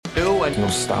like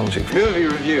nostalgic movie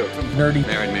review. Nerdy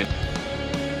married man.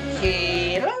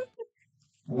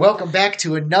 Welcome back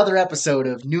to another episode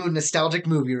of New Nostalgic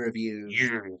Movie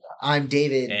Review. I'm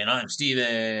David. And I'm Steven.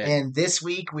 And this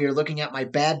week we are looking at my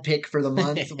bad pick for the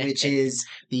month, which is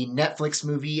the Netflix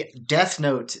movie Death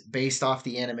Note, based off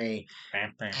the anime.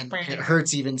 And it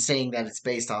hurts even saying that it's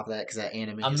based off that, because that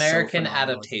anime American is so phenomenal.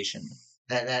 adaptation.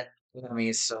 That anime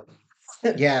is so...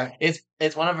 Yeah.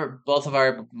 It's one of both of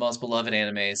our most beloved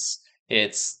animes.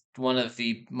 It's one of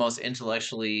the most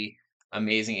intellectually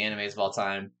amazing animes of all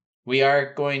time. We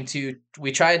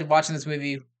tried watching this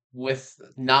movie with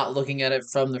not looking at it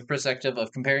from the perspective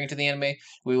of comparing it to the anime.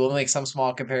 We will make some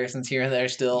small comparisons here and there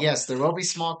still. Yes, there will be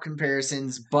small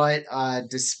comparisons, but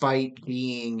despite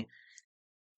being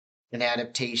an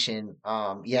adaptation,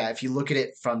 if you look at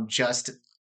it from just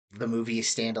the movie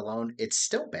standalone, it's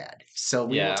still bad. So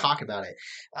we will talk about it.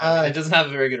 It doesn't have a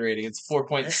very good rating. It's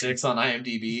 4.6 on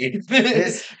IMDb.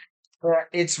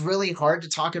 It's really hard to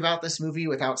talk about this movie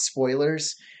without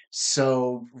spoilers.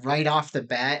 So right off the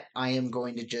bat, I am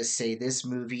going to just say this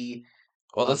movie.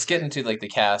 Well, let's get into like the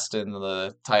cast and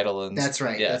the title and That's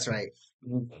right. yeah. That's right.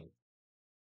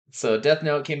 So Death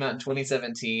Note came out in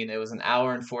 2017. It was an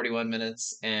hour and 41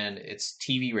 minutes, and it's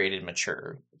TV rated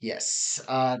mature. Yes.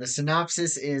 The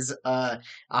synopsis is a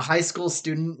high school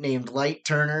student named Light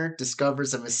Turner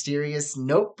discovers a mysterious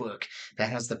notebook that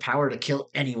has the power to kill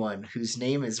anyone whose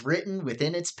name is written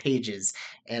within its pages,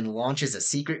 and launches a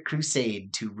secret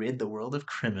crusade to rid the world of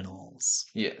criminals.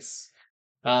 Yes.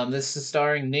 This is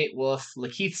starring Nate Wolff,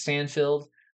 Lakeith Stanfield,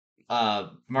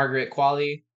 Margaret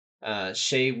Qualley,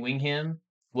 Shea Wingham,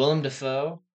 Willem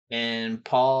Dafoe, and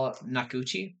Paul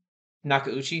Nakauchi,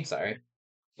 sorry,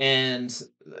 and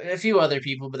a few other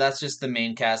people, but that's just the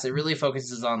main cast. It really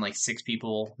focuses on like 6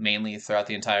 people mainly throughout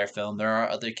the entire film. There are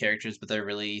other characters, but they're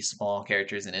really small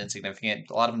characters and insignificant.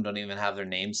 A lot of them don't even have their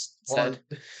names said.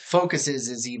 Focuses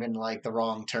is even like the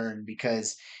wrong term,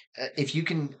 because if you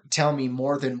can tell me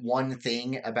more than one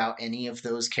thing about any of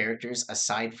those characters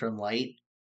aside from Light,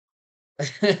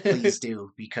 please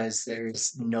do, because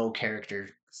there's no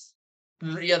character.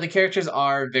 Yeah, the characters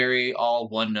are very all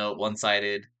one note,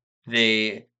 one-sided.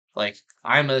 They, like,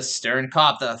 I'm a stern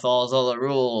cop that follows all the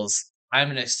rules. I'm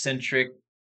an eccentric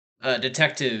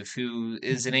detective who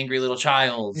is an angry little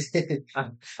child.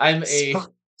 I'm a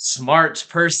smart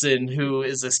person who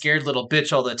is a scared little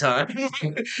bitch all the time.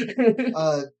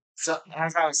 So,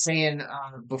 as I was saying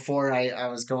before I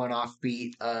was going off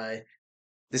beat,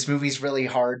 this movie's really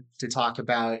hard to talk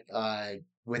about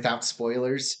without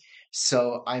spoilers.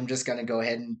 So I'm just going to go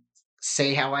ahead and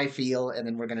say how I feel, and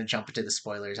then we're going to jump into the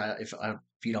spoilers, if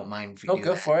you don't mind. If we do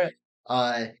go that. for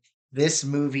it. This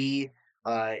movie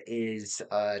is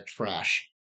trash.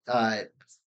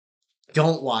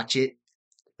 Don't watch it.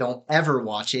 Don't ever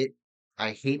watch it.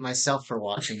 I hate myself for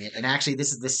watching it. And actually,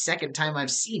 this is the second time I've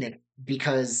seen it,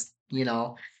 because,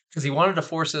 Because he wanted to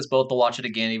force us both to watch it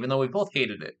again, even though we both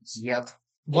hated it. Yep.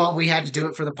 Well, we had to do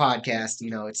it for the podcast.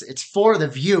 It's for the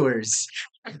viewers.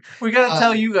 We gotta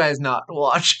tell you guys not to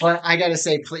watch. But I gotta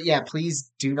say,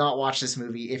 please do not watch this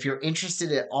movie. If you're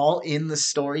interested at all in the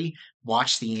story,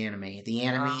 watch the anime. The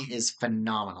anime is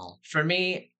phenomenal. For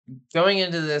me, going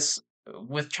into this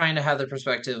with trying to have the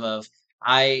perspective of,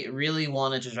 I really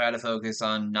wanted to try to focus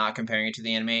on not comparing it to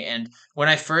the anime. And when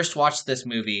I first watched this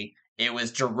movie, it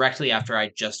was directly after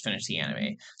I just finished the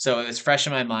anime. So it was fresh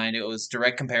in my mind. It was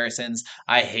direct comparisons.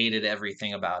 I hated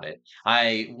everything about it.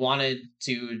 I wanted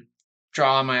to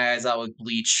draw my eyes out with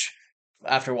bleach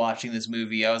after watching this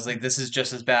movie. I was like, this is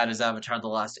just as bad as Avatar The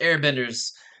Last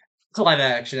Airbender's live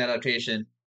action adaptation.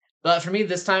 But for me,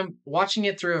 this time, watching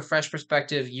it through a fresh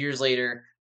perspective years later,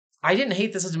 I didn't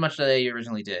hate this as much as I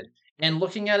originally did. And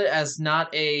looking at it as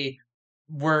not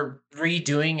we're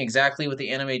redoing exactly what the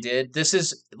anime did. This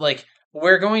is like,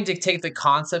 we're going to take the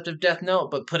concept of Death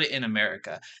Note, but put it in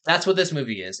America. That's what this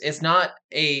movie is. It's not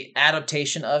a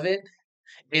adaptation of it.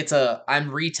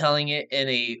 I'm retelling it in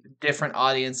a different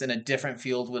audience, in a different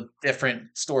field with different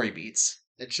story beats.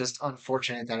 It's just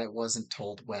unfortunate that it wasn't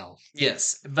told well.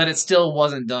 Yes, but it still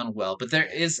wasn't done well. But there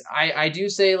is, I do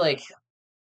say, like,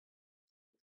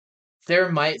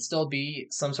 there might still be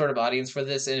some sort of audience for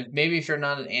this, and maybe if you're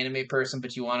not an anime person,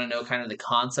 but you want to know kind of the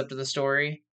concept of the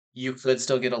story, you could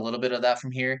still get a little bit of that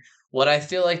from here. What I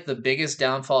feel like the biggest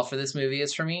downfall for this movie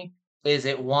is, for me, is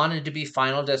it wanted to be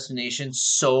Final Destination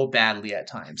so badly at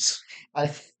times. I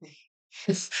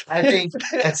think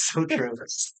that's so true.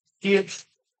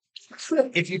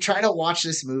 If you try to watch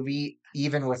this movie,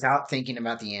 even without thinking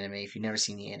about the anime, if you've never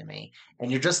seen the anime,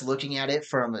 and you're just looking at it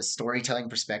from a storytelling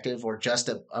perspective, or just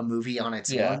a movie on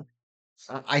its own,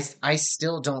 I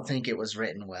still don't think it was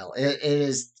written well. It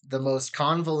is the most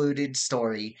convoluted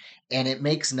story, and it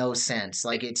makes no sense.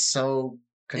 Like it's so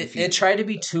It confusing. tried to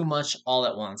be too much all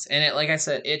at once, and it, like I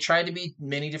said, it tried to be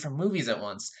many different movies at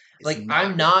once. It's Like not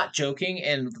I'm good. not joking,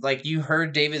 and like you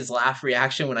heard David's laugh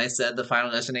reaction when I said the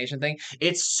Final Destination thing.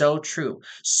 It's so true.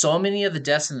 So many of the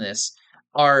deaths in this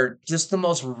are just the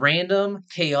most random,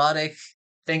 chaotic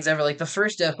things ever. Like the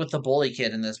first death with the bully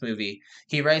kid in this movie,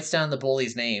 he writes down the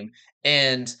bully's name,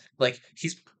 and like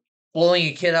he's bullying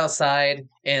a kid outside,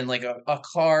 and like a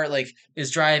car like is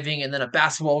driving, and then a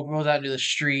basketball goes out into the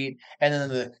street, and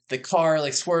then the car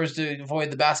like swerves to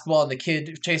avoid the basketball, and the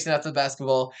kid chasing after the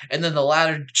basketball, and then the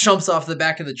ladder jumps off the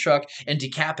back of the truck and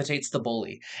decapitates the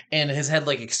bully, and his head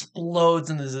like explodes,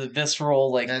 and there's a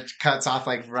visceral like, And it cuts off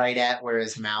like right at where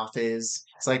his mouth is.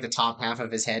 It's like the top half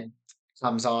of his head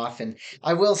comes off. And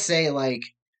I will say, like,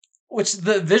 which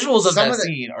the visuals of some that of the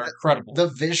scene are incredible. the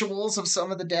visuals of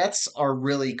some of the deaths are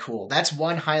really cool. That's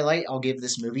one highlight I'll give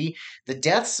this movie. The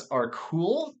deaths are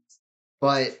cool,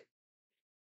 but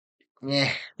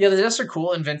yeah, Yeah, the deaths are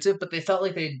cool, inventive, but they felt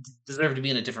like they deserved to be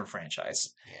in a different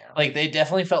franchise. yeah, Like they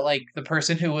definitely felt like the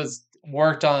person who was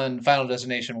worked on Final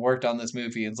Destination worked on this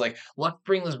movie. It's like, let's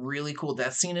bring this really cool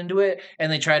death scene into it,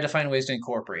 and they tried to find ways to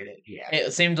incorporate it. yeah,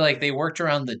 It seemed like they worked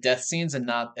around the death scenes and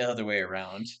not the other way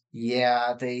around.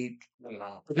 yeah. They, I don't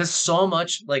know. Because so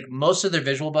much, like most of their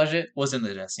visual budget was in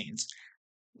the death scenes.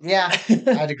 Yeah,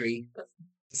 I'd agree.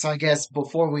 So I guess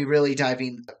before we really dive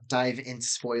into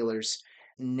spoilers,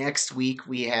 next week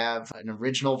we have an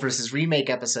original versus remake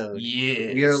episode.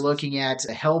 We are Yes. looking at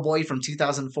Hellboy from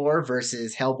 2004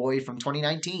 versus Hellboy from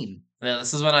 2019. Yeah,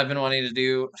 this is what I've been wanting to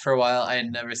do for a while. I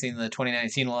had never seen the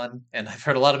 2019 one, and I've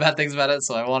heard a lot of bad things about it,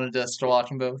 so I wanted us to watch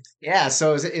them both. Yeah,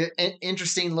 so it's an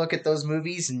interesting look at those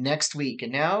movies next week.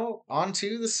 And now on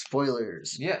to the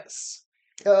spoilers. Yes.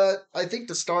 I think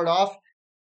to start off,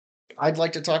 I'd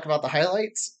like to talk about the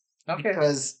highlights Okay.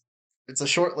 because it's a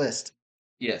short list.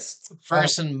 Yes.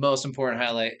 First and most important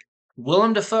highlight.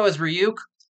 Willem Dafoe as Ryuk.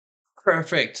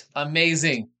 Perfect.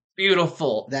 Amazing.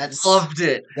 Beautiful. That's Loved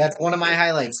it. That's one of my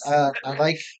highlights. I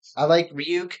like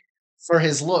Ryuk for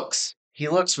his looks. He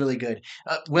looks really good.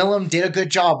 Willem did a good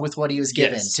job with what he was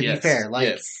given. Yes, To be yes, fair, like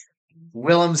yes.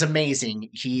 Willem's amazing.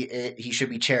 He should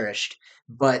be cherished.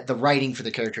 But the writing for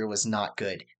the character was not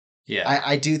good. Yeah.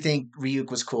 I do think Ryuk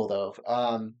was cool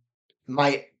though.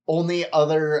 My only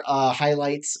other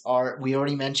highlights are we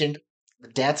already mentioned the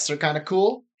deaths are kind of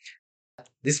cool.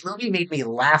 This movie made me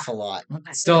laugh a lot.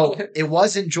 So it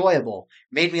was enjoyable.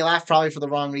 Made me laugh probably for the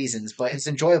wrong reasons, but it's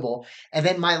enjoyable. And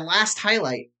then my last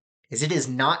highlight is it is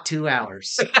not 2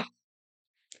 hours.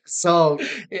 So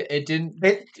it didn't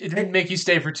it, it didn't make you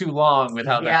stay for too long with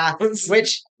how yeah, that was.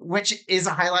 which is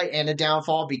a highlight and a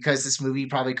downfall because this movie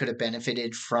probably could have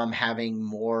benefited from having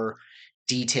more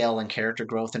detail and character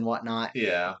growth and whatnot.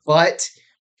 Yeah. But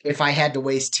if I had to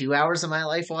waste 2 hours of my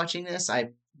life watching this, I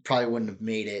probably wouldn't have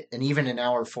made it. And even an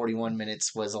hour 41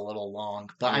 minutes was a little long.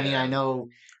 But I mean, I Yeah. know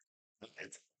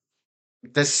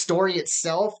the story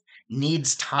itself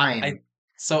needs time.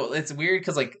 So it's weird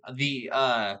because like the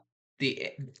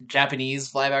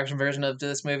Japanese live action version of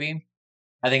this movie,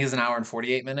 I think is an hour and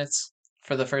 48 minutes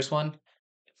for the first one.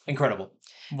 Incredible.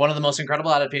 One of the most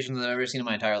incredible adaptations I've ever seen in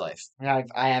my entire life. I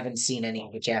haven't seen any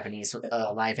of the Japanese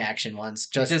live action ones.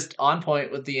 Just on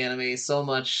point with the anime, so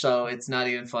much so it's not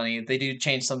even funny. They do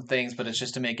change some things, but it's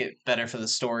just to make it better for the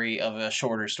story of a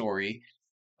shorter story.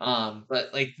 But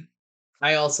like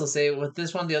I also say with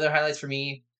this one, the other highlights for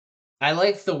me, I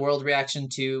like the world reaction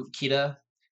to Kita.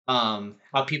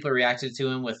 How people reacted to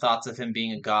him with thoughts of him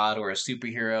being a god or a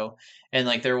superhero. And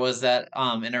like there was that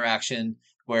interaction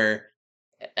where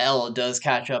Elle does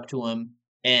catch up to him,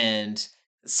 and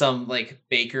some like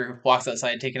baker walks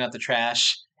outside taking out the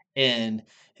trash, and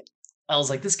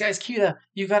Elle's like, "This guy's Kita.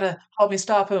 You gotta help me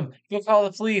stop him. Go call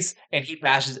the police." And he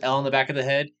bashes Elle in the back of the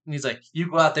head, and he's like,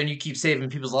 "You go out there and you keep saving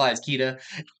people's lives, Kita."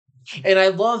 And I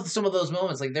love some of those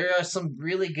moments. Like there are some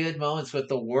really good moments with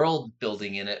the world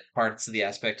building in it, parts of the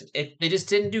aspect. They just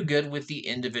didn't do good with the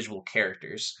individual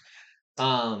characters.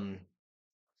 Um,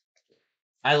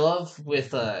 I love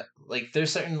with like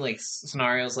there's certain like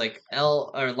scenarios like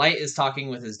L or Light is talking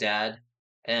with his dad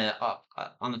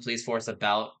on the police force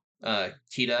about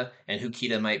Kita and who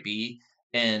Kita might be,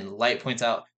 and Light points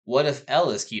out, "What if L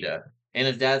is Kita?" And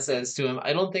his dad says to him,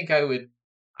 "I don't think I would.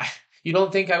 You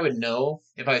don't think I would know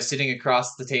if I was sitting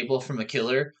across the table from a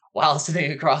killer while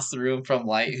sitting across the room from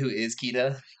Light, who is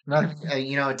Kita?"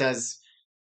 It does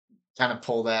kind of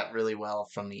pull that really well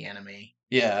from the anime.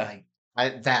 Yeah.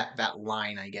 Like that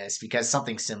line, I guess, because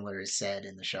something similar is said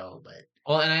in the show. But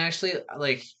Well, and I actually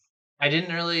like I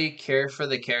didn't really care for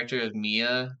the character of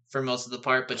Mia for most of the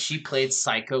part, but she played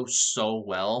Psycho so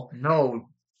well. No,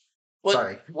 What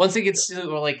sorry. once it gets to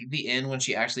like the end when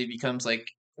she actually becomes like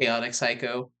chaotic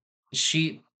Psycho,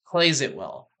 she plays it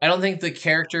well. I don't think the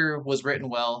character was written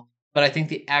well, but I think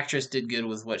the actress did good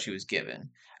with what she was given.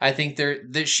 I think there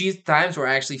she's times where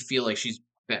I actually feel like she's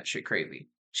batshit crazy.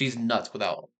 She's nuts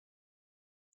without.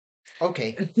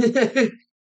 Okay.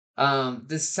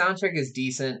 This soundtrack is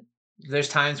decent. There's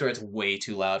times where it's way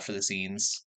too loud for the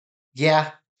scenes.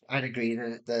 Yeah, I'd agree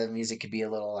that the music could be a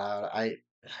little loud. I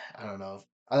don't know.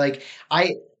 I like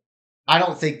I I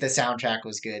don't think the soundtrack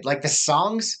was good. Like the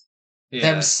songs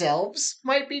Yeah, themselves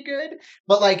might be good,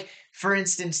 but like for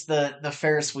instance the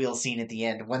Ferris wheel scene at the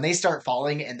end when they start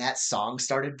falling and that song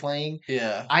started playing,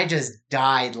 yeah. I just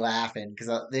died laughing because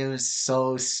it was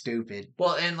so stupid.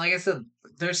 Well, and like I said,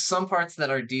 there's some parts that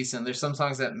are decent. There's some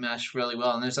songs that mesh really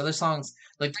well, and there's other songs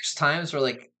like there's times where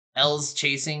like Elle's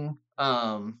chasing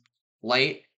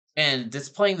Light and it's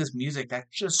playing this music that's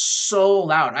just so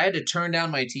loud. I had to turn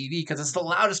down my TV because it's the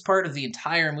loudest part of the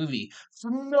entire movie for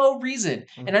no reason.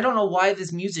 And I Mhm. don't know why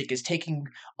this music is taking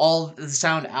all the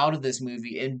sound out of this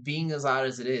movie and being as loud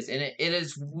as it is. And it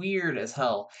is weird as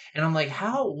hell. And I'm like,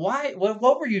 how, why,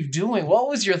 what were you doing? What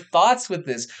was your thoughts with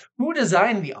this? Who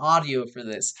designed the audio for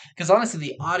this? Because honestly,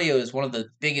 the audio is one of the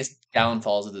biggest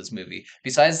downfalls of this movie.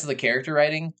 Besides the character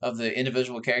writing of the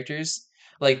individual characters,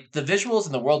 like the visuals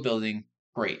and the world building,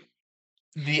 great.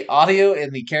 The audio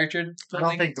and the character I don't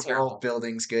building, think the world terrible.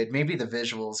 building's good. Maybe the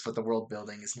visuals, but the world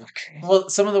building is not good. Well,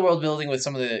 some of the world building with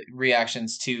some of the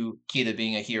reactions to Kita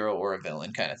being a hero or a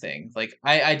villain kind of thing. Like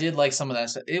I did like some of that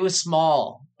stuff. It was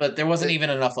small, but there wasn't even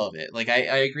enough of it. Like I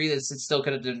agree that it still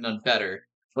could have been done better.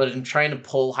 But in trying to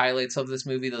pull highlights of this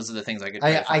movie, those are the things I could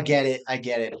try to I find. get it. I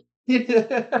get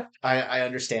it. I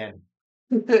understand.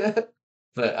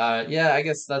 But yeah, I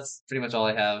guess that's pretty much all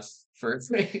I have for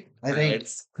I think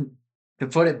highlights. to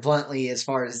put it bluntly, as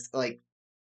far as like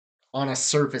on a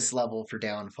surface level for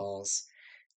downfalls,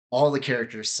 all the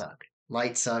characters suck.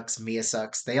 Light sucks, Mia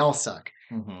sucks, they all suck.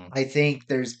 Hmm. I think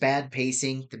there's bad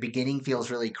pacing. The beginning feels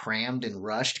really crammed and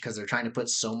rushed because they're trying to put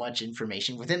so much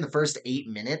information within the first 8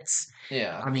 minutes.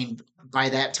 Yeah. I mean, by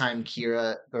that time,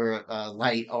 Kira or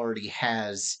Light already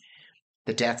has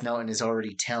the Death Note and is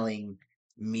already telling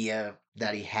Mia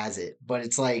that he has it. But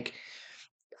it's like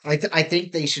I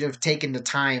think they should have taken the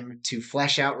time to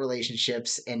flesh out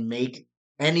relationships and make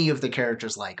any of the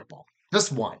characters likable.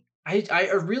 Just one. I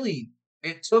really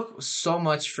it took so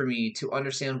much for me to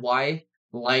understand why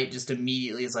Light just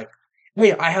immediately is like,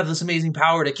 "Hey, I have this amazing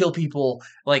power to kill people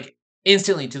like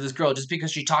instantly to this girl just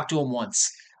because she talked to him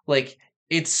once." Like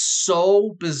it's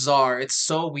so bizarre. It's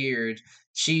so weird.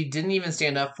 She didn't even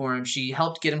stand up for him. She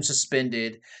helped get him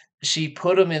suspended. She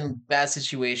put him in bad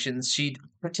situations. She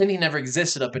pretended he never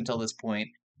existed up until this point.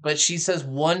 But she says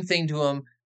one thing to him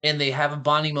and they have a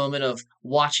bonding moment of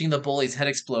watching the bully's head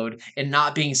explode and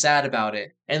not being sad about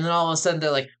it. And then all of a sudden they're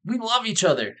like, "We love each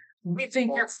other. We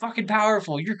think you're fucking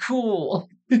powerful. You're cool."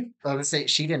 I would say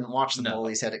she didn't watch the No.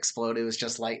 bully's head explode. It was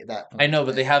just like at that I point. know,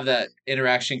 but they have that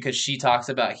interaction because she talks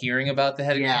about hearing about the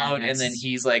head Yeah, explode, and then that's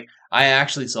he's like, "I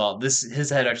actually saw this. His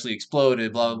head actually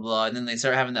exploded." Blah blah blah, and then they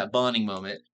start having that bonding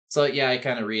moment. So yeah, I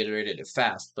kind of reiterated it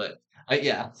fast, but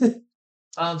yeah,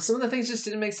 some of the things just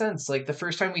didn't make sense. Like the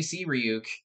first time we see Ryuk,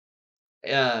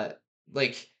 uh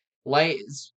like Light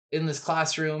is in this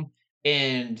classroom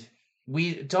and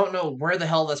we don't know where the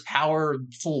hell this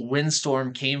powerful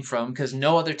windstorm came from because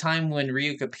no other time when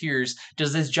Ryuk appears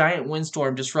does this giant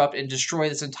windstorm disrupt and destroy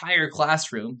this entire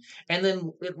classroom. And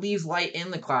then it leaves Light in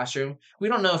the classroom. We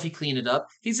don't know if he cleaned it up.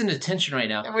 He's in detention right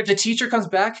now. The teacher comes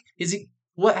back. Is he?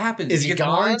 What happens? is He he gets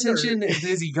more gone or attention.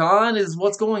 Is he gone? Is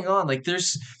what's going on? Like,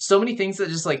 there's so many things that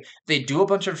just like they do a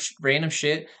bunch of random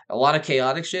shit, a lot of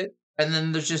chaotic shit, and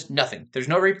then there's just nothing. There's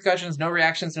no repercussions, no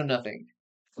reactions, no nothing.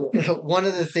 one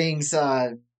of the things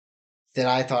that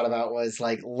I thought about was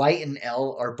like Light and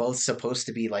L are both supposed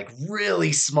to be like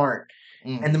really smart.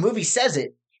 And the Hmm. movie says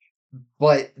it,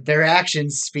 but their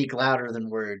actions speak louder than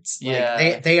words. Like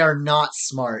Yeah, they are not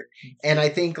smart. And I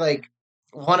think like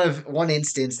one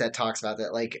instance that talks about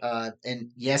that, like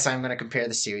and yes, I'm gonna compare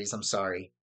the series, I'm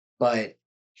sorry. But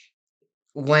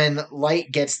when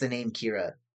Light gets the name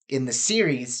Kira, in the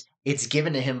series, it's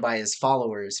given to him by his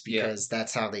followers yeah. because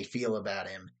that's how they feel about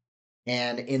him.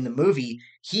 And in the movie,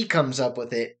 he comes up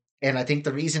with it. And I think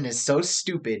the reason is so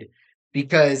stupid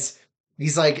because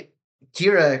he's like,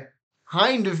 Kira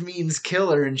kind of means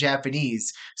killer in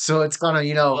Japanese. So it's gonna,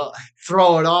 Well,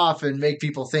 throw it off and make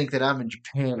people think that I'm in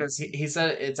Japan. because he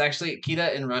said it's actually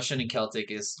Kita in Russian and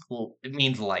Celtic is well, it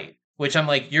means light. which I'm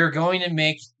like, you're going to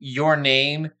make your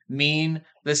name mean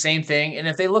the same thing. And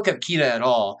if they look at Kita at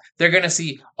all, they're going to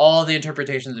see all the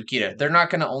interpretations of Kita. They're not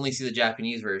going to only see the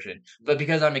Japanese version. But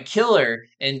because I'm a killer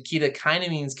and Kita kind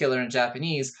of means killer in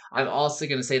Japanese, I'm also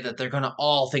going to say that they're going to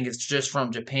all think it's just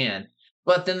from Japan.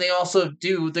 But then they also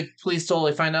the police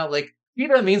totally find out, like,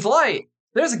 Kita means light.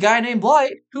 There's a guy named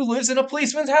Light who lives in a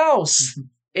policeman's house.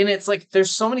 And it's like,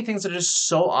 there's so many things that are just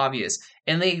so obvious.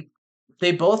 And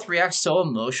they both react so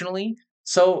emotionally,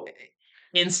 so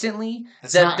instantly,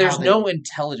 that there's no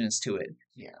intelligence to it.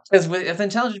 Yeah. Because with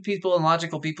intelligent people and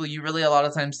logical people, you really a lot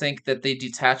of times think that they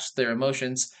detach their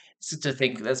emotions to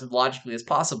think as logically as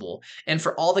possible. And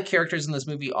for all the characters in this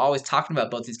movie always talking about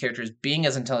both these characters being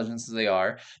as intelligent as they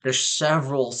are, there's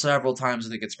several times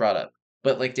that it gets brought up.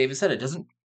 But like David said, it doesn't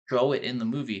show it in the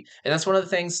movie. And that's one of the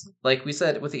things, like we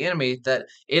said with the anime, that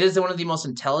it is one of the most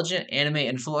intelligent anime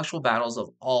intellectual battles of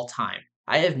all time.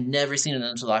 I have never seen an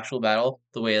intellectual battle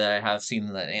the way that I have seen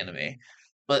in that anime.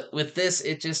 But with this,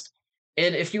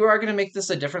 and if you are going to make this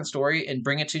a different story and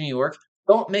bring it to New York,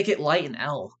 don't make it Light and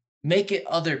L. Make it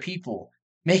other people.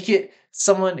 Make it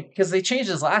someone, because they changed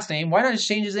his last name. Why not just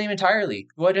change his name entirely?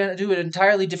 Why not do an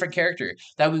entirely different character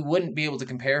that we wouldn't be able to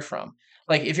compare from?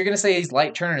 Like, if you're going to say he's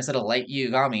Light Turner instead of Light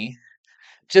Yagami,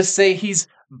 just say he's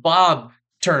Bob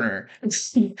Turner.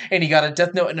 And he got a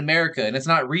Death Note in America, and it's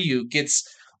not Ryuk, it's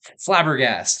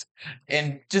Flabbergast.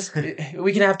 And just,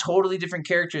 we can have totally different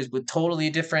characters with totally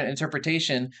different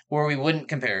interpretation where we wouldn't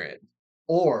compare it.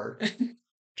 Or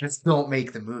just don't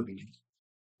make the movie.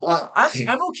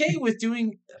 I'm okay with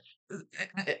doing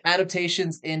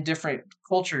adaptations in different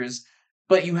cultures,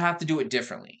 but you have to do it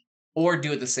differently. Or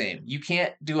do it the same. You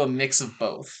can't do a mix of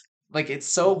both. Like, it's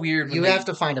so weird. You have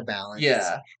to find a balance.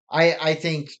 Yeah. I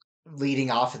think leading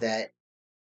off of that,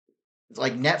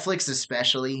 like Netflix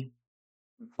especially,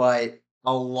 but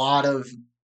a lot of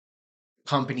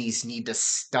companies need to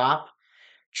stop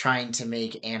trying to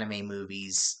make anime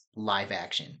movies live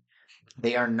action.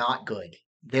 They are not good.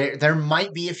 There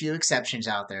might be a few exceptions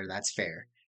out there, that's fair.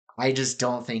 I just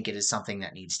don't think it is something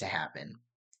that needs to happen.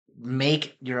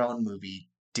 Make your own movie.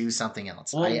 Do something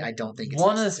else. Well, I don't think it's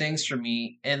one of the things for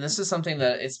me, and this is something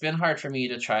that it's been hard for me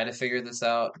to try to figure this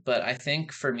out, but I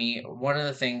think for me, one of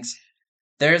the things,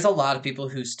 there's a lot of people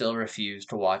who still refuse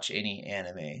to watch any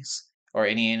animes or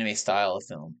any anime style of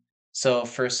film. So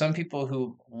for some people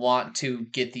who want to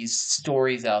get these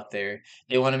stories out there,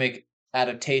 they want to make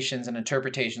adaptations and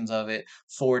interpretations of it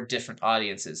for different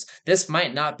audiences. This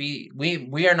might not be,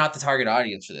 we are not the target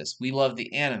audience for this. We love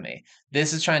the anime.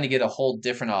 This is trying to get a whole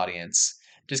different audience.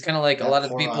 Just kind of like a lot of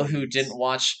the people who didn't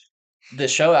watch the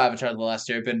show Avatar: The Last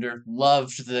Airbender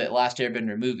loved the Last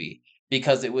Airbender movie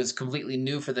because it was completely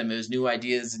new for them. It was new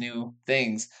ideas, new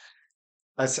things.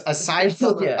 Aside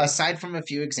from a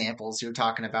few examples, you're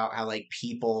talking about how like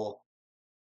people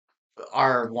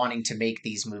are wanting to make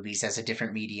these movies as a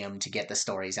different medium to get the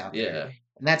stories out there. Yeah.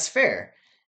 And that's fair.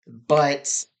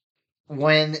 But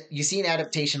when you see an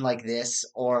adaptation like this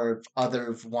or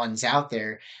other ones out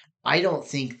there, I don't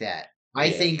think that. I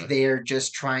think they're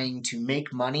just trying to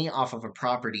make money off of a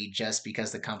property just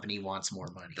because the company wants more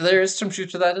money. There is some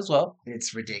truth to that as well.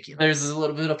 It's ridiculous. There's a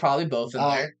little bit of probably both in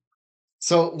there.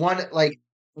 So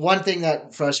one thing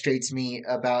that frustrates me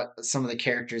about some of the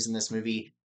characters in this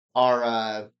movie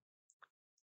are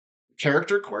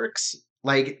character quirks.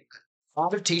 Like,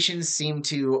 adaptations seem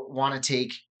to want to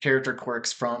take character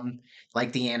quirks from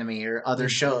like the anime or other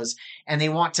shows, and they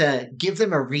want to give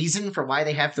them a reason for why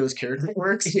they have those character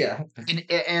quirks. Yeah.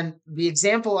 And the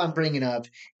example I'm bringing up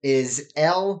is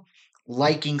L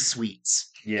liking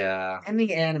sweets. Yeah. In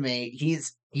the anime, he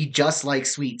just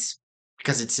likes sweets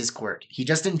because it's his quirk. He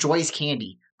just enjoys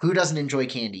candy. Who doesn't enjoy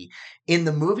candy? In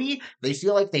the movie, they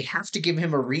feel like they have to give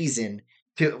him a reason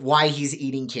to why he's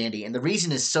eating candy, and the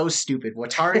reason is so stupid.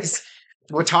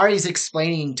 Watari's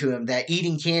explaining to him that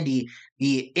eating candy,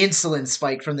 the insulin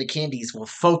spike from the candies will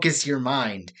focus your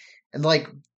mind. And like,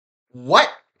 what?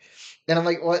 And I'm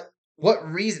like, what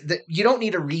reason? You don't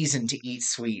need a reason to eat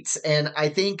sweets. And I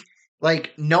think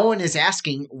like no one is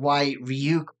asking why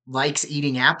Ryuk likes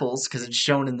eating apples because it's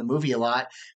shown in the movie a lot.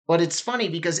 But it's funny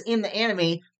because in the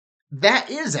anime, that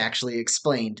is actually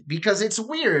explained because it's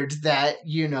weird that,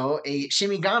 a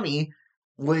Shimigami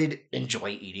would enjoy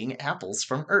eating apples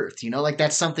from Earth. Like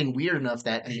that's something weird enough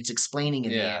that it's explaining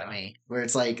in the anime where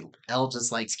it's like L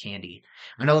just likes candy.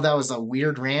 I know that was a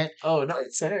weird rant. Oh, no,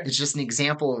 it's fair. It's just an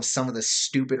example of some of the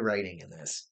stupid writing in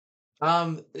this.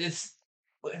 It's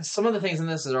some of the things in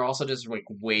this are also just like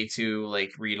way too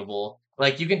like readable.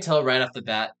 Like you can tell right off the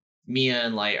bat, Mia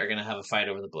and Light are gonna have a fight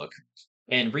over the book.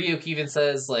 And Ryuk even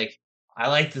says like, I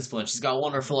like this one. She's got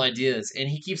wonderful ideas. And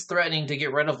he keeps threatening to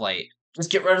get rid of Light. Just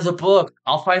get rid of the book.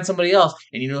 I'll find somebody else.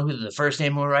 And you know who the first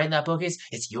name we'll write in that book is?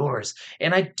 It's yours.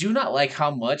 And I do not like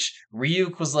how much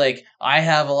Ryuk was like, I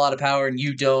have a lot of power and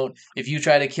you don't. If you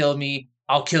try to kill me,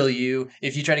 I'll kill you.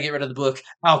 If you try to get rid of the book,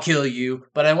 I'll kill you.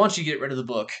 But I want you to get rid of the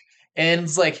book. And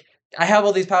it's like, I have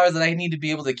all these powers that I need to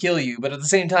be able to kill you. But at the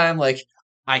same time, like,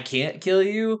 I can't kill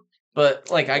you. But,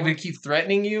 like, I'm going to keep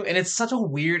threatening you. And it's such a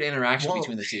weird interaction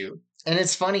between the two. And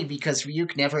it's funny because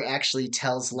Ryuk never actually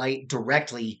tells Light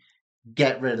directly,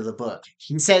 get rid of the book.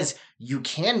 He says you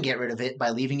can get rid of it by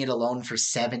leaving it alone for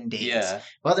 7 days. Yeah.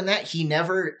 Other than that, he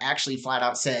never actually flat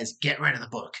out says, get rid of the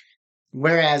book.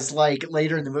 Whereas, like,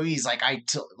 later in the movie, he's like,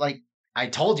 I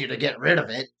told you to get rid of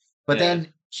it. But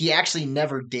then he actually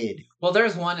never did. Well,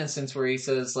 there's one instance where he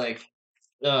says, like,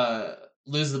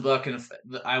 lose the book and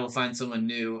I will find someone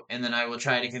new, and then I will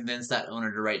try to convince that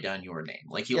owner to write down your name.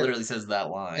 Like, he literally says that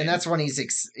line. And that's when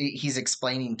he's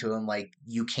explaining to him, like,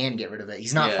 you can get rid of it.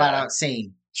 He's not flat out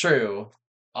saying, true,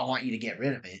 I want you to get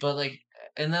rid of it. But, like,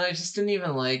 and then I just didn't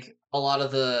even like a lot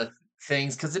of the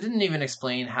things, because it didn't even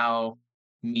explain how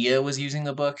Mia was using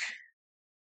the book.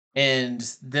 And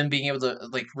them being able to,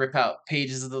 like, rip out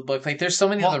pages of the book. Like, there's so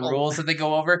many other rules that they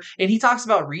go over. And he talks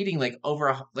about reading, like, over,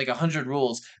 100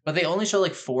 rules. But they only show,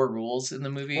 like, 4 rules in the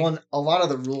movie. Well, a lot of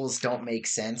the rules don't make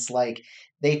sense. Like,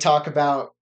 they talk about,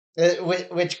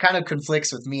 which kind of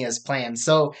conflicts with Mia's plan.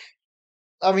 So,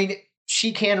 I mean,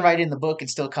 she can write in the book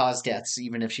and still cause deaths,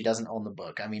 even if she doesn't own the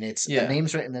book. I mean, it's the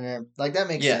name's written in there. Like, that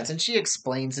makes sense. And she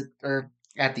explains it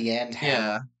at the end.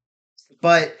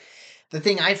 But the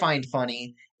thing I find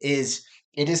funny is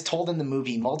it is told in the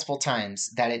movie multiple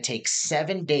times that it takes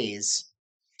 7 days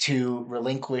to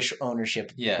relinquish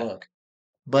ownership of the book.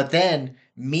 But then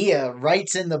Mia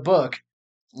writes in the book,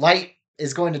 Light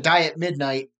is going to die at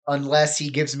midnight unless he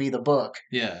gives me the book.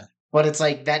 Yeah. But it's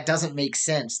like, that doesn't make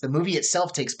sense. The movie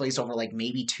itself takes place over like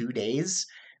maybe 2 days.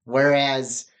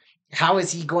 Whereas, how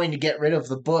is he going to get rid of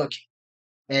the book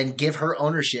and give her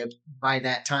ownership by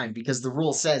that time? Because the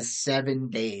rule says 7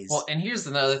 days. Well, and here's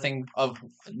another thing of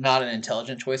not an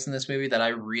intelligent choice in this movie that I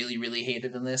really, really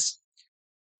hated in this.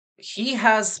 He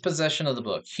has possession of the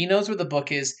book. He knows where the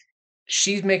book is.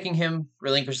 She's making him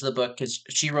relinquish the book because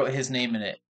she wrote his name in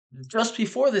it. Just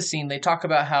before this scene, they talk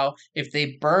about how if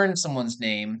they burn someone's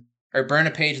name or burn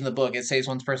a page in the book, it saves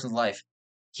one person's life.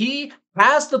 He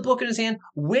has the book in his hand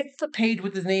with the page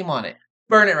with his name on it.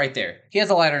 Burn it right there. He has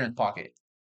a lighter in his pocket.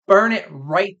 Burn it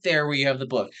right there where you have the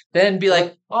book. Then be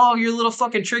like, oh, your little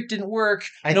fucking trick didn't work.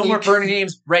 No more burning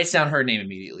names. Writes down her name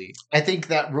immediately. I think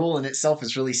that rule in itself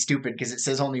is really stupid because it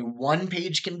says only one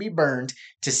page can be burned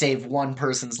to save one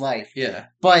person's life. Yeah.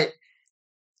 But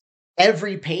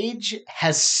every page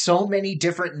has so many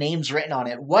different names written on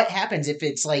it. What happens if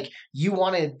it's like you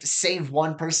want to save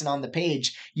one person on the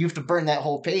page, you have to burn that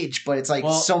whole page, but it's like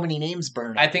so many names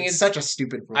burned. I think it's such a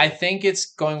stupid rule. I think it's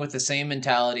going with the same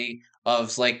mentality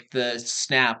of like the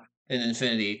snap in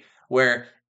Infinity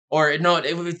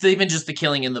it's even just the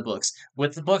killing in the books.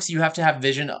 With the books, you have to have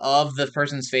vision of the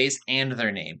person's face and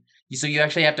their name. So you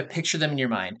actually have to picture them in your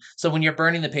mind. So when you're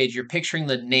burning the page, you're picturing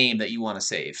the name that you want to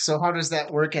save. So how does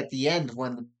that work at the end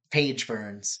when the page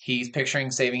burns? He's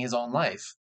picturing saving his own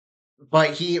life.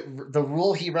 But the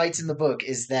rule he writes in the book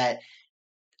is that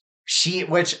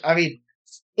which, I mean,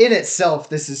 in itself,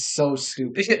 this is so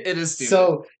stupid. It is stupid.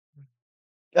 So,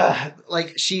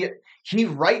 he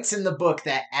writes in the book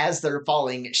that as they're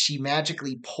falling, she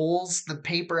magically pulls the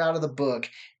paper out of the book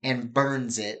and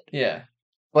burns it. Yeah.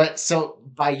 But so,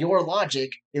 by your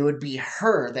logic, it would be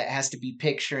her that has to be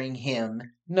picturing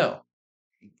him. No.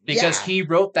 Because he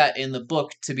wrote that in the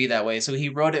book to be that way. So he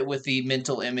wrote it with the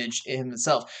mental image in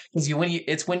himself. Because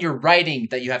it's when you're writing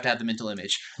that you have to have the mental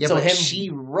image. Yeah, so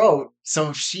she wrote,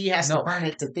 so she has to burn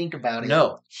it to think about it.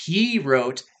 No, he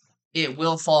wrote, it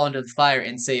will fall into the fire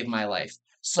and save my life.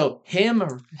 So him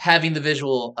having the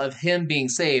visual of him being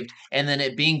saved and then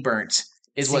it being burnt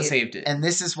is what saved it. And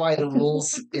this is why the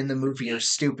rules in the movie are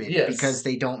stupid, because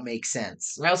they don't make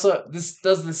sense. Also, this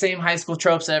does the same high school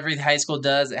tropes every high school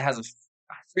does. It has a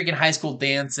freaking high school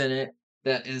dance in it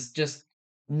that is just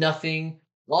nothing.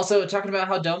 Also, talking about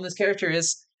how dumb this character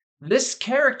is, this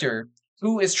character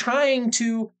who is trying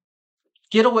to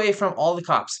get away from all the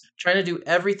cops, trying to do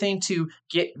everything to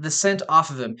get the scent off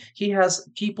of him. He has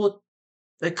people,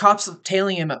 the cops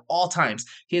tailing him at all times.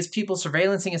 He has people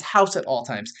surveillancing his house at all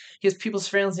times. He has people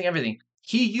surveillancing everything.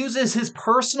 He uses his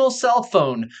personal cell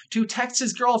phone to text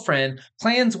his girlfriend,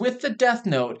 plans with the Death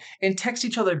Note, and text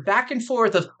each other back and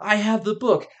forth of, I have the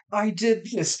book, I did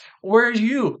this, where are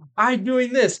you? I'm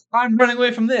doing this, I'm running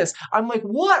away from this. I'm like,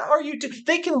 what are you doing?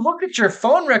 They can look at your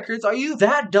phone records. Are you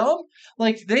that dumb?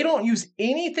 Like, they don't use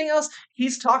anything else.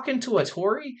 He's talking to a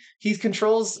Tory. He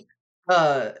controls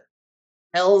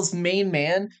L's main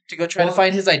man to go try to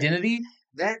find his identity.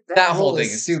 That whole thing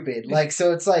is stupid. Like,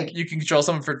 so it's like you can control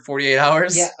someone for 48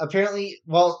 hours. Yeah, apparently,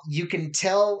 well, you can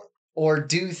tell or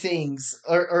do things,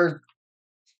 or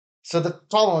so the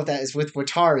problem with that is with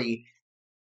Watari,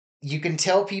 you can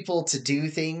tell people to do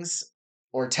things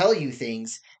or tell you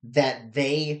things that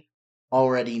they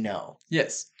already know.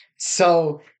 Yes.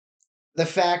 So the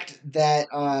fact that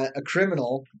a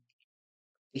criminal,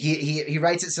 he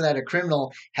writes it so that a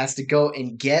criminal has to go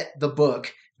and get the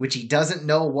book, which he doesn't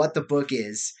know what the book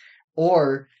is,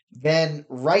 or then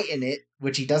write in it,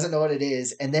 which he doesn't know what it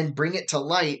is, and then bring it to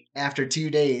light after 2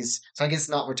 days. So I guess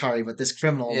not Watari, but this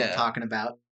criminal we're talking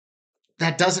about.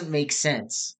 That doesn't make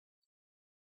sense.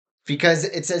 Because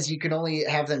it says you can only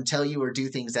have them tell you or do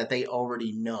things that they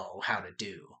already know how to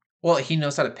do. Well, he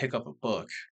knows how to pick up a book.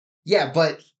 Yeah,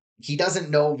 but he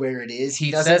doesn't know where it is. He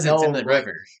doesn't says know it's in the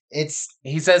river.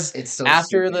 He says it's so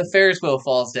after stupid. the Ferris wheel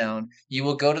falls down, you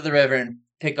will go to the river and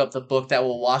pick up the book that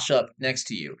will wash up next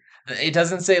to you. It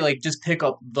doesn't say like just pick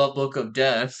up the book of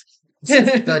death.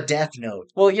 The Death Note.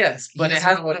 Well, yes, but it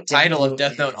has what the title of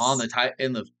Death Death Note is. on the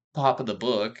in the top of the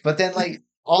book. But then, like,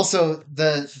 also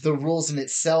the rules in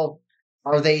itself,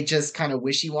 are they just kind of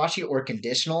wishy-washy or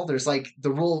conditional? There's like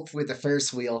the rule with the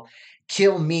Ferris wheel: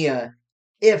 kill Mia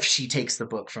if she takes the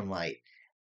book from light.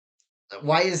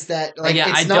 Why is that? Like, yeah,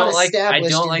 it's I not don't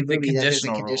established like in the movie that there's a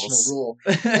conditional conditional rules. rule.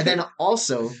 And then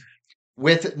also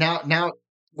with now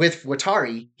with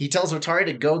Watari, he tells Watari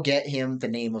to go get him the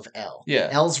name of L. Yeah.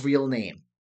 L's real name.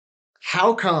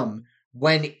 How come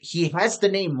when he has the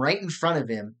name right in front of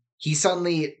him, he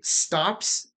suddenly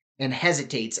stops and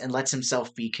hesitates and lets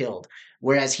himself be killed?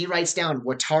 Whereas he writes down,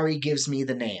 Watari gives me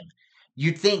the name.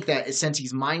 You'd think that since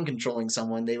he's mind controlling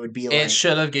someone, they would be like, it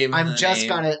should have given him the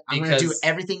name. I'm gonna do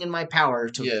everything in my power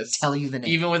to tell you the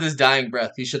name. Even with his dying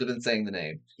breath, he should have been saying the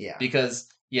name. Yeah. Because,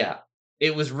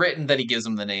 it was written that he gives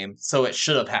him the name, so it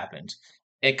should have happened.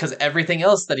 Because everything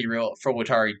else that he wrote for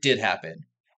Watari did happen.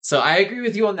 So I agree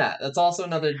with you on that. That's also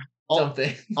another dumb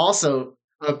thing. Also,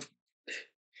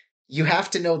 you have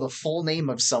to know the full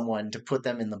name of someone to put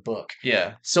them in the book.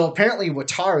 Yeah. So apparently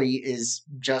Watari is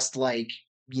just like,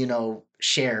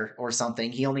 Cher or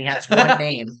something. He only has one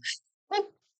name.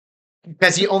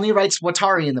 Because he only writes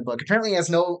Watari in the book. Apparently he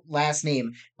has no last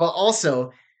name. But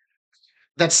also,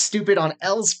 that's stupid on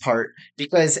L's part,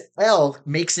 because L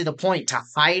makes it a point to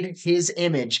hide his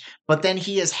image, but then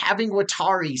he is having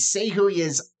Watari say who he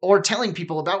is, or telling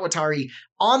people about Watari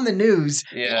on the news,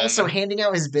 and also handing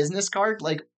out his business card.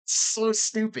 Like, so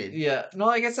stupid. Yeah. No,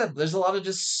 like I said, there's a lot of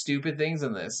just stupid things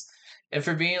in this. And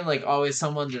for being like always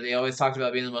someone that they always talked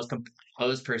about being the most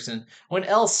composed person, when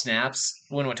L snaps,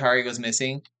 when Watari goes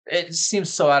missing, it just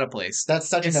seems so out of place. That's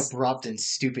such an abrupt and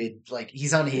stupid, like,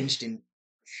 he's unhinged and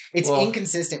it's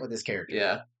inconsistent with his character.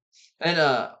 Yeah. And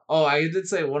I did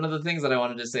say one of the things that I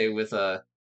wanted to say with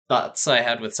thoughts I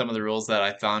had with some of the rules that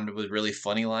I found was really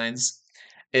funny lines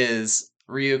is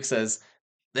Ryuk says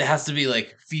there has to be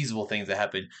like feasible things that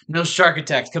happen. No shark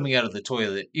attacks coming out of the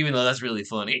toilet, even though that's really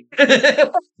funny.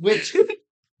 Which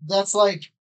that's like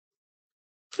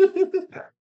when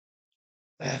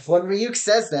Ryuk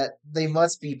says that, they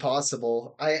must be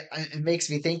possible. It makes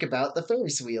me think about the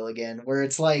Ferris wheel again, where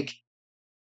it's like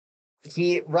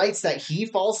he writes that he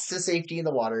falls to safety in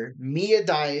the water, Mia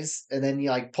dies, and then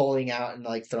like pulling out and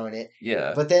like throwing it.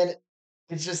 Yeah. But then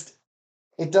it's just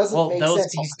it doesn't make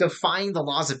sense. He's defying the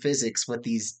laws of physics with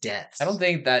these deaths. I don't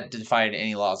think that defied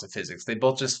any laws of physics. They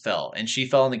both just fell, and she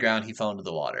fell on the ground. He fell into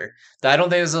the water. I don't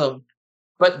think there's a.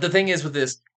 But the thing is with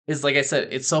this is, like I said,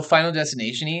 it's so Final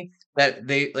Destination-y that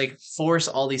they like force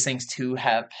all these things to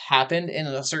have happened in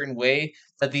a certain way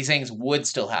that these things would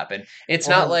still happen. It's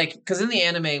not like, because in the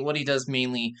anime, what he does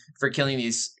mainly for killing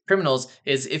these criminals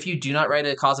is if you do not write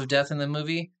a cause of death in the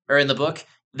movie or in the book,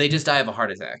 they just die of a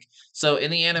heart attack. So in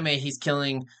the anime, he's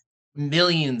killing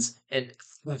millions and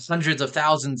hundreds of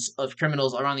thousands of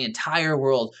criminals around the entire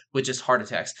world with just heart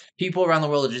attacks. People around the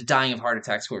world are just dying of heart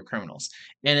attacks who are criminals.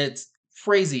 And it's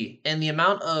crazy. And the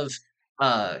amount of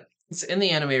in the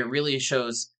anime, it really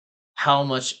shows how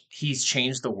much he's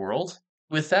changed the world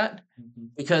with that.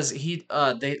 Because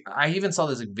I even saw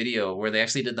this video where they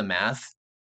actually did the math.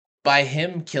 By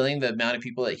him killing the amount of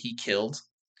people that he killed,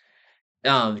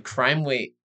 crime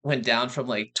rate went down from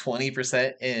like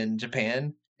 20% in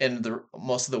Japan in the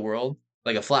most of the world,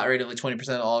 like a flat rate of like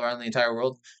 20% all around the entire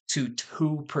world, to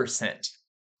 2%.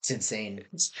 It's insane.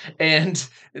 And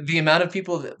the amount of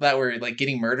people that were like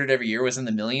getting murdered every year was in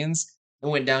the millions. It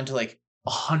went down to like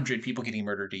 100 people getting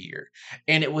murdered a year.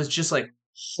 And it was just like,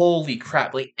 holy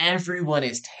crap. Like everyone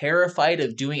is terrified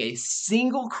of doing a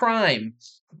single crime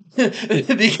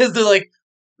because they're like,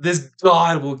 this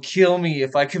God will kill me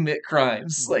if I commit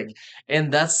crimes. Like,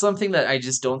 and that's something that I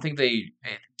just don't think they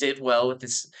did well with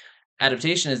this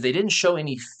adaptation is they didn't show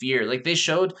any fear. Like they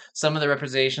showed some of the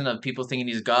representation of people thinking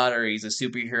he's God or he's a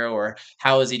superhero or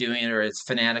how is he doing it or it's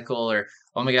fanatical or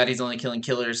oh my God, he's only killing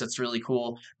killers. That's really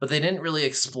cool. But they didn't really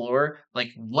explore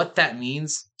like what that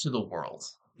means to the world.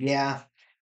 Yeah.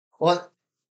 Well,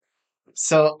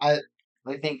 so I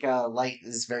think Light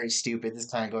is very stupid. This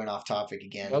is kind of going off topic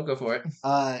again. I'll go for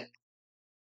it.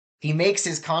 He makes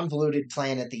his convoluted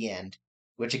plan at the end,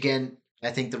 which again,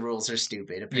 I think the rules are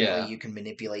stupid. Apparently, you can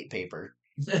manipulate paper.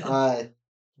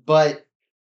 But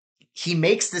he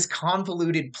makes this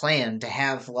convoluted plan to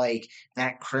have like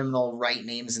that criminal write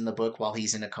names in the book while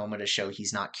he's in a coma to show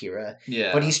he's not Kira.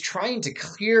 Yeah. But he's trying to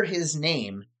clear his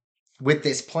name with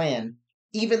this plan,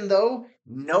 even though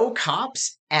no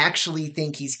cops actually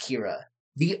think he's Kira.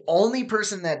 The only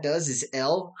person that does is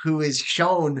Elle, who is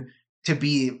shown to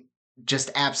be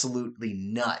just absolutely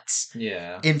nuts.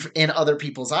 Yeah. In other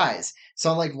people's eyes.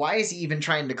 So I'm like, why is he even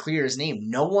trying to clear his name?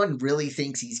 No one really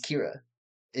thinks he's Kira.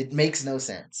 It makes no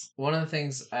sense. One of the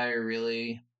things I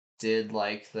really did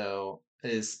like though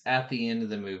is at the end of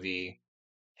the movie,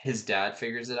 his dad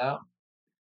figures it out.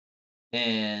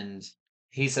 And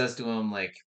he says to him,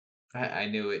 like, I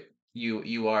knew it.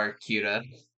 You are Kira.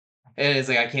 And it's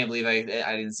like, I can't believe I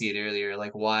didn't see it earlier.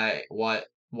 Like, why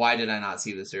did I not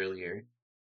see this earlier?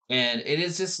 And it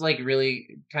is just like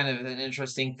really kind of an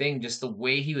interesting thing. Just the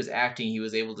way he was acting, he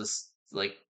was able to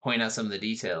like point out some of the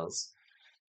details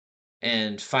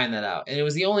and find that out. And it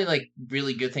was the only like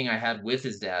really good thing I had with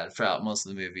his dad throughout most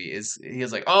of the movie is he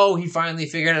was like, oh, he finally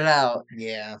figured it out.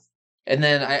 Yeah. And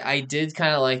then I did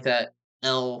kind of like that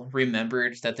Elle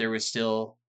remembered that there was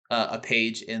still a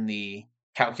page in the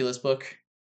calculus book.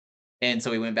 And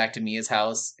so we went back to Mia's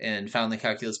house and found the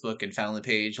calculus book and found the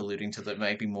page alluding to there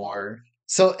might be more.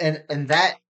 So, and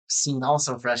that scene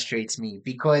also frustrates me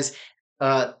because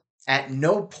at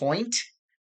no point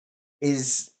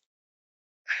does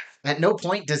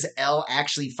Elle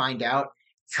actually find out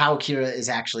how Kira is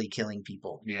actually killing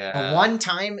people. Yeah. One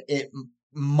time it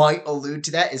might allude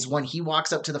to that is when he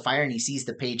walks up to the fire and he sees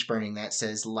the page burning that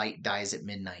says Light dies at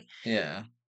midnight. Yeah.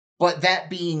 But that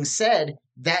being said,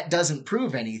 that doesn't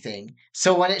prove anything.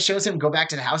 So when it shows him go back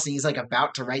to the house and he's like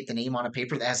about to write the name on a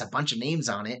paper that has a bunch of names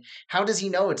on it, how does he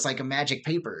know it's like a magic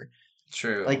paper?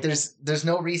 True. Like there's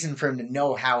no reason for him to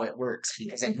know how it works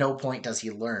because at no point does he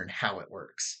learn how it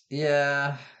works.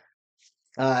 Yeah.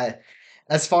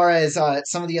 As far as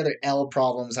some of the other L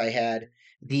problems I had,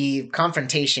 the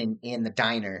confrontation in the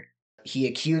diner, he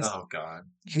accuses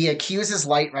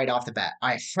Light right off the bat.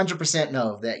 I 100%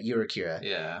 know that you're Kira.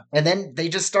 Yeah. And then they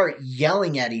just start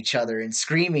yelling at each other and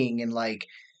screaming and like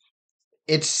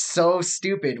it's so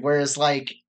stupid. Whereas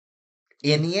like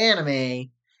in the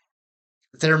anime,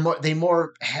 they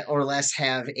more or less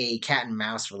have a cat and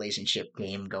mouse relationship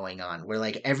game going on where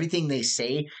like everything they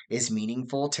say is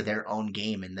meaningful to their own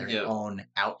game and their own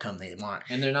outcome they want.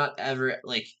 And they're not ever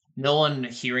like no one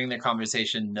hearing their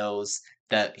conversation knows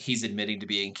that he's admitting to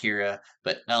being Kira,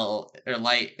 but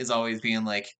Light is always being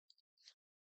like,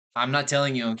 I'm not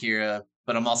telling you I'm Kira,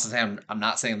 but I'm also saying I'm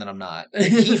not saying that I'm not.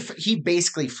 he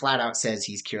basically flat out says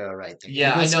he's Kira right there.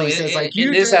 Yeah, I know. He says, like,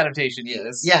 in this adaptation,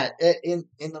 yes. Yeah, in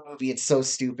the movie, it's so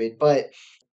stupid, but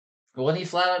when he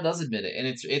flat out does admit it, and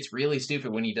it's really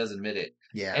stupid when he does admit it.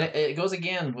 Yeah, and it goes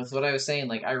again with what I was saying.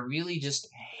 Like, I really just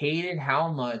hated how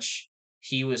much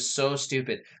he was so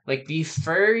stupid. Like the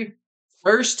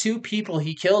first two people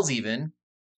he kills even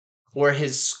were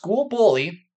his school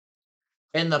bully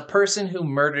and the person who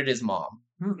murdered his mom.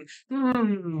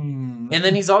 And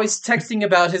then he's always texting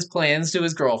about his plans to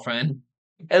his girlfriend.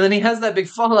 And then he has that big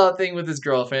fallout thing with his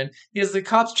girlfriend. He has the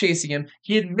cops chasing him.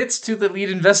 He admits to the lead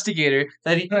investigator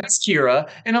that he has Kira.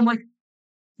 And I'm like,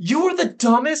 you're the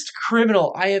dumbest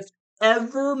criminal I have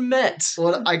ever met.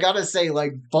 Well, I gotta say,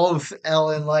 like, both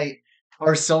Elle and Light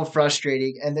are so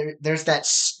frustrating. And there's that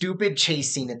stupid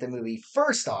chase scene at the movie.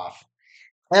 First off,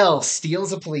 Elle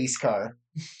steals a police car.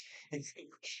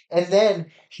 And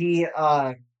then he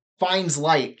finds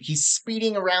Light. He's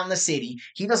speeding around the city.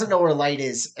 He doesn't know where Light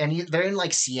is. And they're in,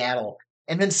 like, Seattle.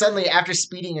 And then suddenly, after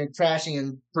speeding and crashing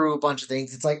and through a bunch of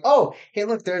things, it's like, oh, hey,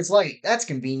 look, there's Light. That's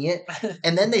convenient.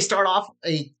 And then they start off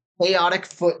a chaotic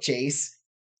foot chase.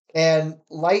 And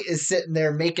Light is sitting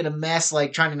there making a mess,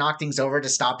 like trying to knock things over to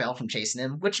stop Elle from chasing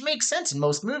him, which makes sense in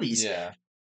most movies Yeah.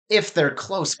 if they're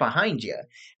close behind you.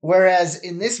 Whereas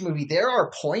in this movie, there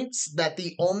are points that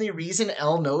the only reason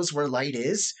Elle knows where Light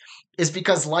is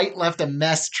because Light left a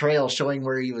mess trail showing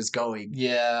where he was going.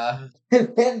 Yeah.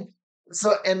 And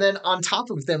then on top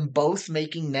of them both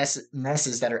making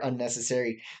messes that are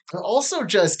unnecessary, they're also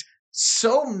just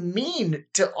so mean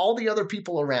to all the other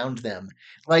people around them.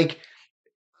 Like,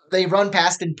 they run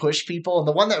past and push people, and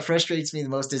the one that frustrates me the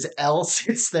most is Elle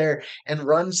sits there and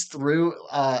runs through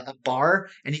a bar,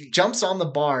 and he jumps on the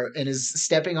bar and is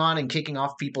stepping on and kicking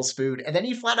off people's food, and then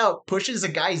he flat out pushes a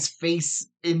guy's face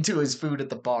into his food at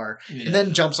the bar, and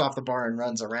then jumps off the bar and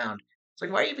runs around. It's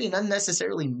like, why are you being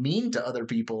unnecessarily mean to other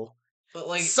people? But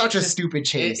like, such a stupid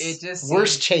chase. It just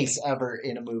worst chase ever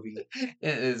in a movie.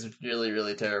 It is really,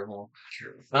 really terrible.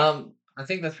 I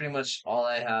think that's pretty much all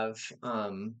I have.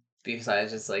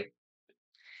 Besides just like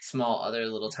small other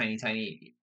little tiny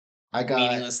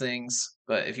meaningless things.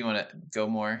 But if you want to go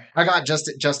more, I got just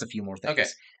a few more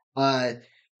things. Okay.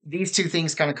 These two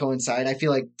things kind of coincide. I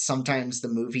feel like sometimes the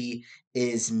movie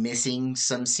is missing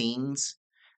some scenes.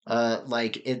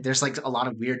 There's like a lot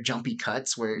of weird jumpy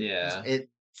cuts where it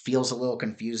feels a little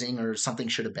confusing or something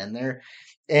should have been there.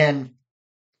 And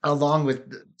along with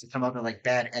to come up with like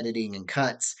bad editing and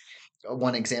cuts,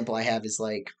 one example I have is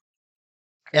like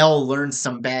Elle learns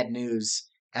some bad news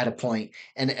at a point,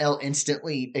 and Elle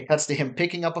instantly it cuts to him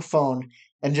picking up a phone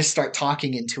and just start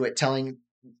talking into it, telling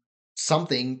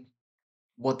something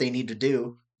what they need to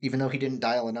do, even though he didn't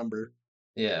dial a number.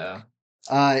 Yeah.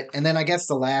 And then I guess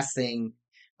the last thing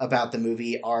about the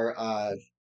movie are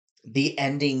the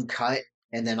ending cut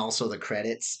and then also the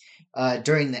credits.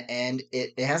 During the end,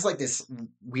 it has like this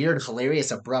weird,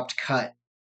 hilarious, abrupt cut.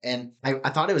 And I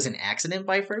thought it was an accident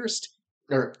at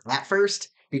first,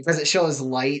 because it shows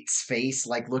Light's face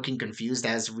like looking confused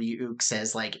as Ryuk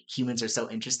says like humans are so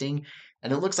interesting.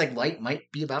 And it looks like Light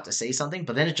might be about to say something,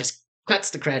 but then it just cuts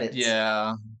the credits.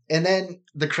 Yeah. And then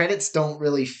the credits don't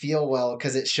really feel well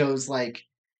because it shows like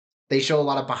they show a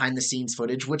lot of behind the scenes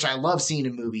footage, which I love seeing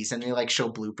in movies, and they like show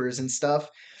bloopers and stuff.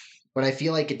 But I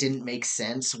feel like it didn't make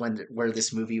sense where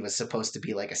this movie was supposed to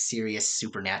be like a serious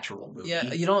supernatural movie.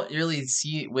 Yeah, you don't really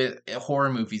see with horror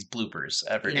movies bloopers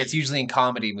ever. It's usually in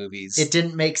comedy movies. It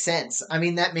didn't make sense. I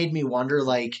mean, that made me wonder,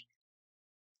 like,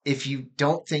 if you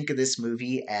don't think of this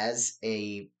movie as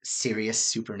a serious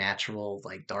supernatural,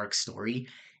 like, dark story,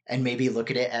 and maybe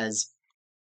look at it as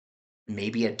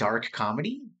maybe a dark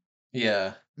comedy,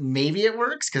 yeah, maybe it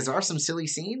works because there are some silly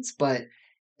scenes, but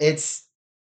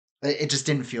it just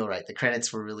didn't feel right. The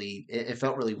credits were really it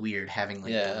felt really weird having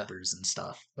like bloopers and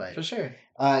stuff. But for sure.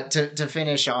 To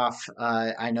finish off,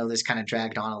 I know this kind of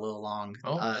dragged on a little long.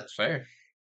 Oh, that's fair.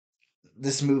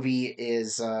 This movie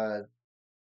is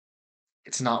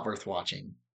it's not worth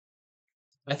watching.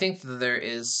 I think that there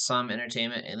is some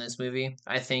entertainment in this movie.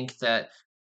 I think that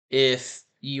if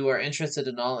you are interested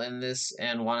at all in this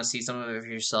and want to see some of it for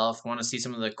yourself, want to see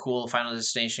some of the cool Final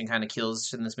Destination kind of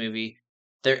kills in this movie,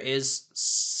 there is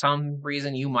some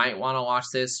reason you might want to watch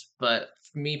this. But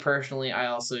for me personally, I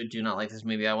also do not like this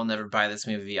movie. I will never buy this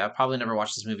movie. I'll probably never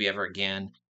watch this movie ever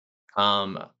again.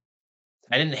 I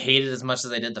didn't hate it as much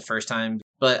as I did the first time,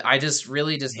 but I just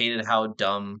really just hated how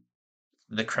dumb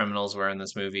the criminals were in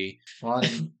this movie. Well,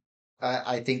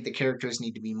 I think the characters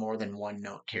need to be more than one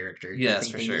note character. Yes,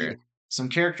 for sure. Some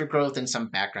character growth and some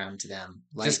background to them.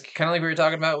 Like, just kind of like we were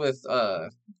talking about with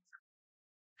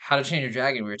How to Train Your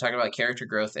Dragon. We were talking about character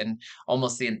growth and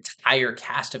almost the entire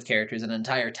cast of characters, an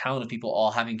entire town of people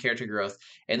all having character growth.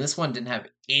 And this one didn't have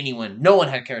anyone. No one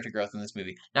had character growth in this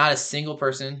movie. Not a single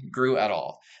person grew at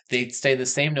all. They stayed the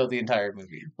same note the entire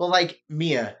movie. Well, like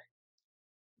Mia,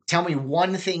 tell me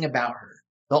one thing about her.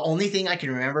 The only thing I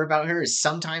can remember about her is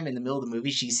sometime in the middle of the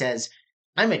movie she says,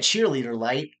 "I'm a cheerleader,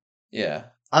 Light." Yeah.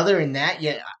 Other than that,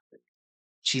 yeah,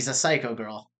 she's a psycho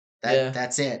girl.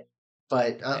 That's it.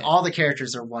 But all the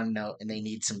characters are one note, and they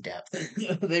need some depth.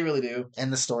 They really do.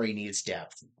 And the story needs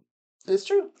depth. It's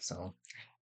true. So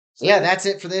yeah, that's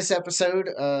it for this episode.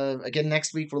 Again,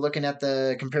 next week we're looking at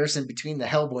the comparison between the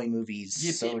Hellboy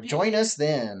movies. So join us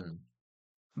then.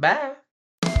 Bye.